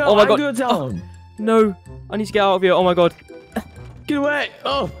 No, oh my god. I'm gonna tell him. No, I need to get out of here. Oh my god. Get away.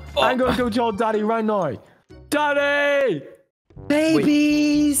 I'm gonna go tell Daddy right now. Daddy!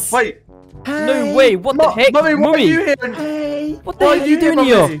 Babies! Wait. Hey. No way. What the heck? Mummy, what are you here? Hey. What the heck are you doing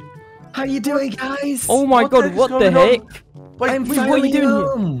here? How you doing, guys? Oh my god, what the heck? Wait, I'm what are you doing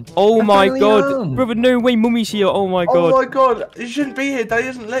home. here? Oh I'm my god. home. Brother, no way, Mummy's here. Oh my god. Oh my god. You shouldn't be here. Daddy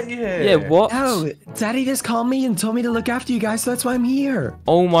doesn't let you here. Yeah, what? No, Daddy just called me and told me to look after you guys, so that's why I'm here.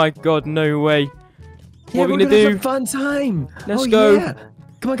 Oh my god, no way. Yeah, what are we gonna gonna do? have a fun time. Let's go. Yeah.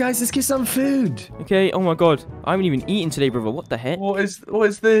 Come on, guys, let's get some food. Okay, oh my god. I haven't even eaten today, brother. What the heck? What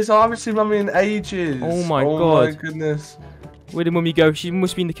is this? I haven't seen Mummy in ages. Oh my god. Oh my goodness. Where did Mummy go? She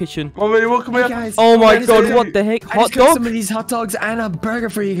must be in the kitchen. Mummy, welcome here. Guys, oh my god, what the heck? Hot dog? Some of these hot dogs and a burger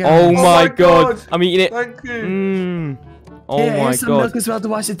for you guys. Oh my god. I'm eating it. Thank you. Mmm. Oh yeah, my here's some god. milk as well to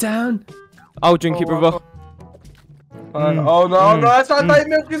wash it down. I'll drink it, brother. Oh no, that's not date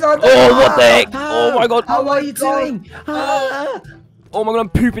milk. It's not Oh, what the heck? Oh my god. How are you doing? Oh my god, I'm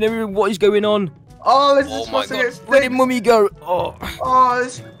pooping everywhere. What is going on? Oh, this Oh is my supposed to get god. Where did stinks. mummy go? Oh. Oh, you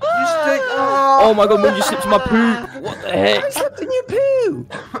stink. Oh my god, mum just slipped in my poop. What the heck? I slept in your poo.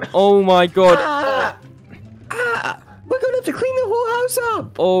 Oh my god. We're gonna have to clean the whole house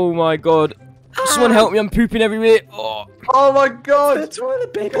up. Oh my god. Someone help me, I'm pooping everywhere. Oh, Oh my god. That's one of the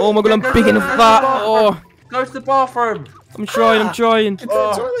baby. oh my god, I'm big and fat. Oh, Go to the bathroom. I'm trying. It's in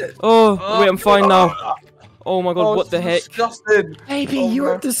the toilet. Oh, wait, I'm fine now. Oh my god, what the heck? Disgusting. Baby, Oh, you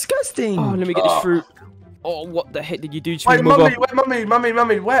are no. disgusting. Oh, let me get this fruit. Oh, what the heck did you do to me, Wait, mother?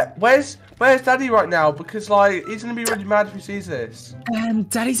 mummy, where's Daddy right now? Because like he's gonna be really mad if he sees this.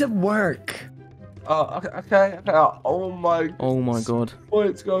 Daddy's at work. Oh, okay. Oh my. Oh my god.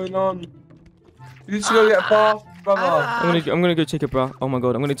 What's going on? You need to go get a bath, brother. I'm gonna go take a bath. Oh my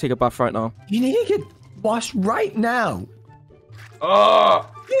god, I'm gonna take a bath right now. You need to get washed right now. Oh.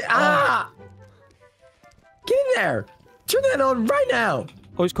 Get in there. Turn that on right now.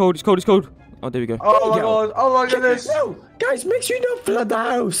 Oh, it's cold, it's cold, it's cold. Oh, there we go. Oh There my you go. god. Oh my goodness. No, guys, make sure you don't flood the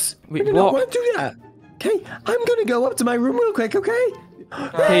house. Wait, We don't what? want to do that. Okay, I'm gonna go up to my room real quick. Okay.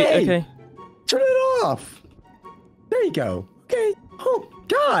 Okay, Hey, okay. turn it off. There you go. Okay. Oh,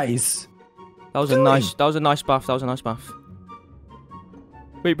 guys. That was a nice bath. That was a nice bath.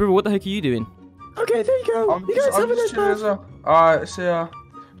 Wait, brother, what the heck are you doing? Okay, there you go. I'm You guys have a nice chilling as bath. well. Alright, see ya.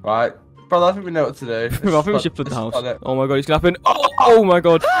 Right. Brother, I think we know what to do. Bro, I think we should flood the Let's house. flood it. Oh my god, it's gonna happen. Oh my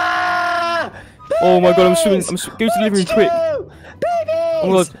god. Oh my god, I'm swimming. Go to the living room quick. Babies! Oh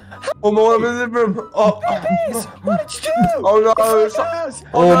my god. Oh my god, I'm in the living room. Oh. Babies! What did you do? Oh no. It's It's-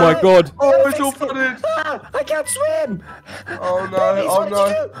 Oh my god. Oh, it's all flooded. I can't swim! Oh no. Babies, Oh what no.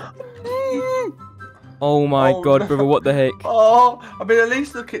 did you do? Oh my Oh, god, no. brother, what the heck? Oh, I mean, at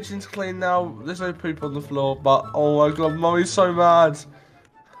least the kitchen's clean now. There's no poop on the floor, but oh my god, Mummy's so mad.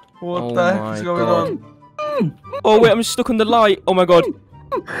 What Oh the my heck is going God. on? Oh wait, I'm stuck on the light. Oh my god.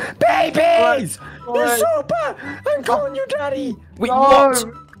 Babies! You're Wait. so bad! I'm calling you daddy! Wait, No, what?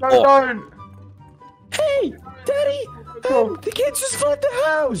 no, Oh. don't. Hey! Daddy! The kids just flooded the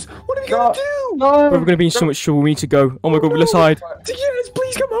house! What are we No, gonna do? no. We're gonna be in so much trouble. We need to go. Oh my god, let's hide. Yes,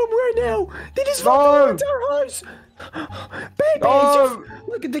 please come home right now! They just flooded the entire house! Babies! No.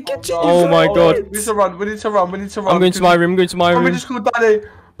 Look at the kitchen! Oh my God. We need to run. We need to run. We need to run. I'm going to my room. I'm going to my Mummy room. just called Daddy.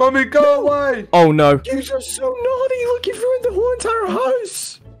 Mummy, go away. Oh no. You are so naughty! Look, you've ruined the whole entire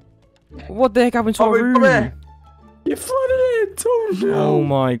house! What the heck happened to our Mummy, come room? here. You flooded it! Oh no! Oh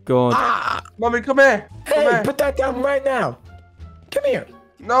my god. Ah! Mummy, come here. Come Hey, here. put that down right now! Come here!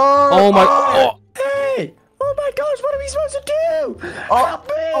 No. Oh my. Oh. Hey! Oh my gosh, what are we supposed to do? Oh, Help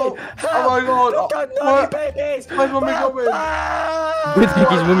me! oh, Help! oh my God. Look at What? naughty babies! Where's Mummy Help! going? Ah! Where the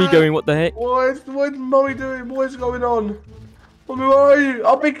heck is mummy going? What the heck? What's Mummy doing? What is going on? Mummy, where are you?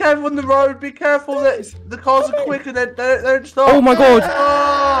 Oh, be careful on the road. Be careful. The cars are quick and they don't stop. Oh my god.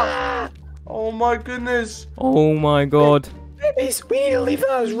 Ah! Oh my goodness. Oh my god. Babies, we need to leave the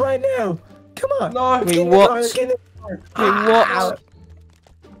house right now! Come on! No. Let's Wait, get in the what? car, let's get in the car. Wait, what?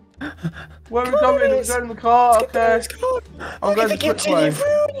 Where are we Come on, going? We're babies. going in the car. Let's get there, Okay. let's go. I'm Look going at the the quick kitchen, way. you've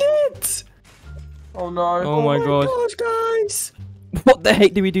ruined it! Oh no. Oh my god. gosh, guys! What the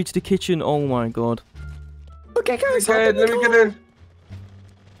heck did we do to the kitchen? Oh my god. Okay, guys, Get in. Let me get in.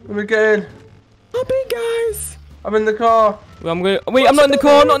 Let me get in. Hop in, guys! I'm in the car. Wait, I'm not in the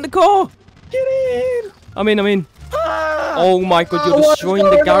car. I'm not in the car. Get in! I'm in. Ah! Oh my god, you're What's destroying the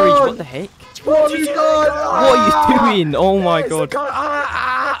going garage. on? What the heck? What have you done? What are you doing? Oh my Guys, the god. car-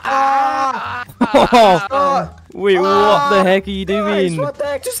 Oh, wait, what the heck are you Guys, doing? what the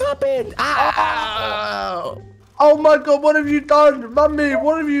heck just happened? Ah! Oh my god, what have you done? Mummy,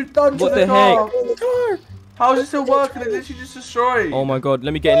 what have you done to What the the car? heck? In the car! How is it still working? It literally just destroyed. Oh my god,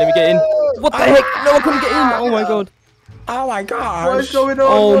 let me get in. What the heck? No, I couldn't get in. Oh my god. Oh my gosh! What is going on?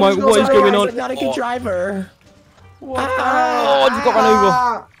 Oh my- what is going Guys, on? I'm not a good driver. What the Oh, I just got run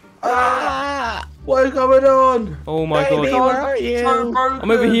over. Ah! What is going on? Oh my Baby, god. where are So you? broken.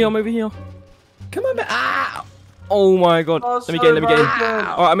 I'm over here. Come on, ah! Oh my god. Oh, Let me so get in. broken.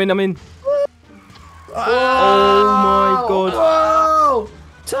 Alright, I'm in. Oh my god. Wow.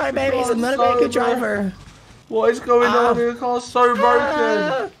 Sorry, babies, Oh, I'm not a so very good bad. driver. What is going on? The car's so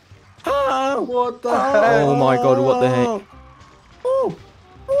broken. Oh! What the heck? Oh my god, what the heck? Oh!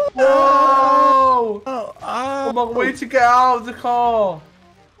 Whoa! Oh! Oh Oh! my god, we need to get out of the car.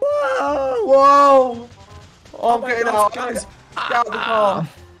 Whoa! Whoa! Oh, I'm my getting gosh, out. guys. Get out of the car.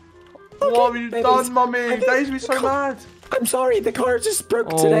 What have you babies. done, Mummy? I think Daisy be so the mad. I'm sorry, the car just broke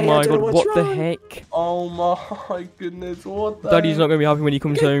Oh today. I my don't god, know what's what the wrong. heck? Oh my goodness, what the Daddy's heck? not gonna be happy when he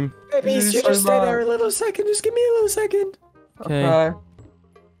comes home. Babies, you just stay there a little second. Just give me a little second. Okay.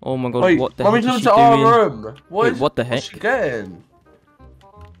 Oh my god, Wait, what the Mummy's heck is into she our doing? room. Wait, what the What's heck? she getting?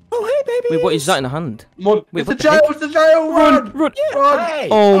 Oh, hey, babies. Wait, what is that in her hand? Wait, Wait, it's the what the jail! heck? It's the jail! Run! Run! Run! Hey,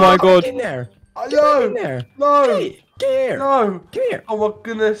 Oh my get god. in there. No! Get back in there. No! Hey, get here. No! Come here. Oh my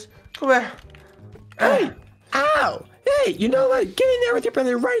goodness! Come here! Hey. Ow. Hey, you know what? Get in there with your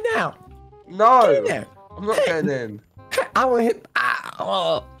brother right now. No! Get in there. I'm not getting in. I will hit.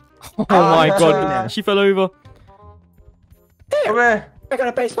 Ow. Oh my Ah. god, she fell over. Come here! I got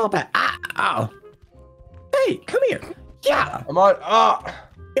a baseball bat. Ow. Hey, come here. Yeah. Am I? Ah!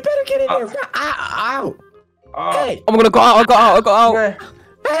 You better get in there. Ow. Ah! Hey. I'm gonna go out, I got out. Come here!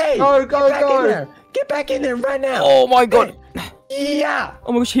 Hey. Go, Get back go! in there. Get back in there right now. Oh my god. Yeah.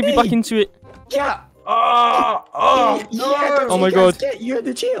 Oh my gosh, hit me back into it. Yeah. Ah! Ah! Yeah, No! don't Oh you my guys god. You're in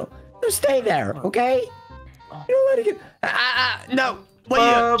the jail. Just stay there, okay? You don't let it get. No.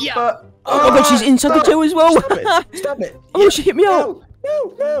 Yeah. Oh my god, she's inside the jail as well. Stop it. Stop it. Oh, she hit me out.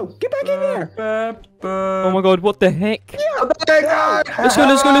 No. Get back in there. Oh my god, what the heck? Yeah.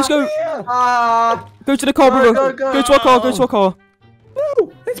 Let's go. Yeah. Ah! Go to the car, brother. Go. Go to our car.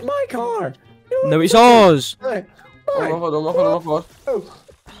 No, it's my car. You know No, what it's I'm ours. saying? Oh my god! Oh my god! Oh my god! Oh,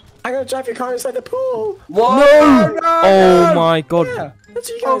 I'm gonna drive your car inside the pool. What? No! Oh no. my god. Yeah, that's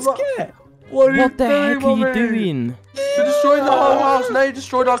what you guys Oh, get. What the heck are you doing? You're destroying the whole house. Now you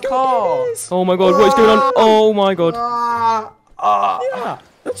destroyed our car. Oh my god, what is going on? Oh my god. Ah! Ah! Yeah,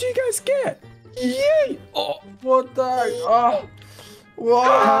 that's what you guys get. Yay! Oh, What the heck? Ah!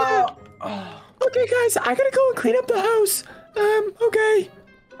 What? Okay, guys, I gotta go and clean up the house. Okay.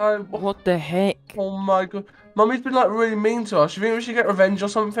 what the heck? Oh my god. Mummy's been like really mean to us. You think we should get revenge or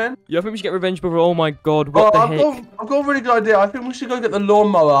something? Yeah, I think we should get revenge, brother. Oh my god, what the heck? I've got a really good idea. I think we should go get the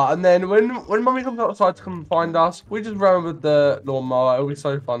lawnmower, and then when Mummy comes outside to come find us, we just run with the lawnmower. It'll be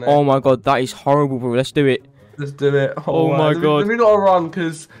so funny. Oh my god, that is horrible, bro. Let's do it. Let's do it. Oh wow. my Then god. we gotta run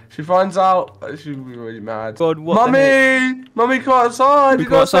because she finds out. She'll be really mad. God, what the heck? Mummy, come outside.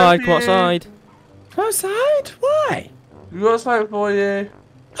 Come outside, come outside. Outside? Why? We got something for you.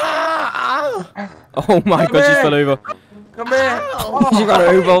 Oh my god, she fell over. Come here. She ran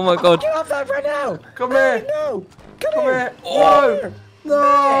over, oh my god. Get off that right now. Come here. No. Come Come here. here. Oh. No.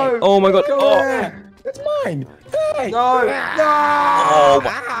 No. Oh my god. Come Oh, here. It's mine. Hey. No. No.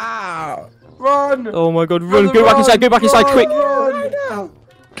 Ow. Run. oh my god, run. Go back inside, quick. Run. Right now.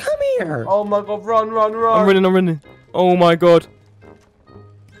 Come here. Oh my god, run. I'm running. Oh my god.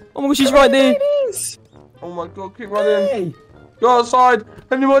 Oh my god, she's right there. Babies. Oh my god, keep running. Hey. Go outside.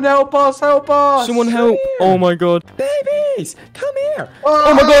 Anyone help us? Help us. Someone help. here. Oh my god. Babies. Come here.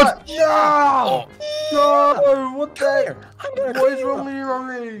 Oh my god. No. No. What the Come heck? here. I'm gonna What clean is you wrong up. with you,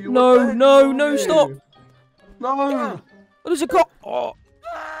 Mummy? What No, the heck is no, wrong no, with stop. you? No. Yeah. Oh, there's a cop. Oh,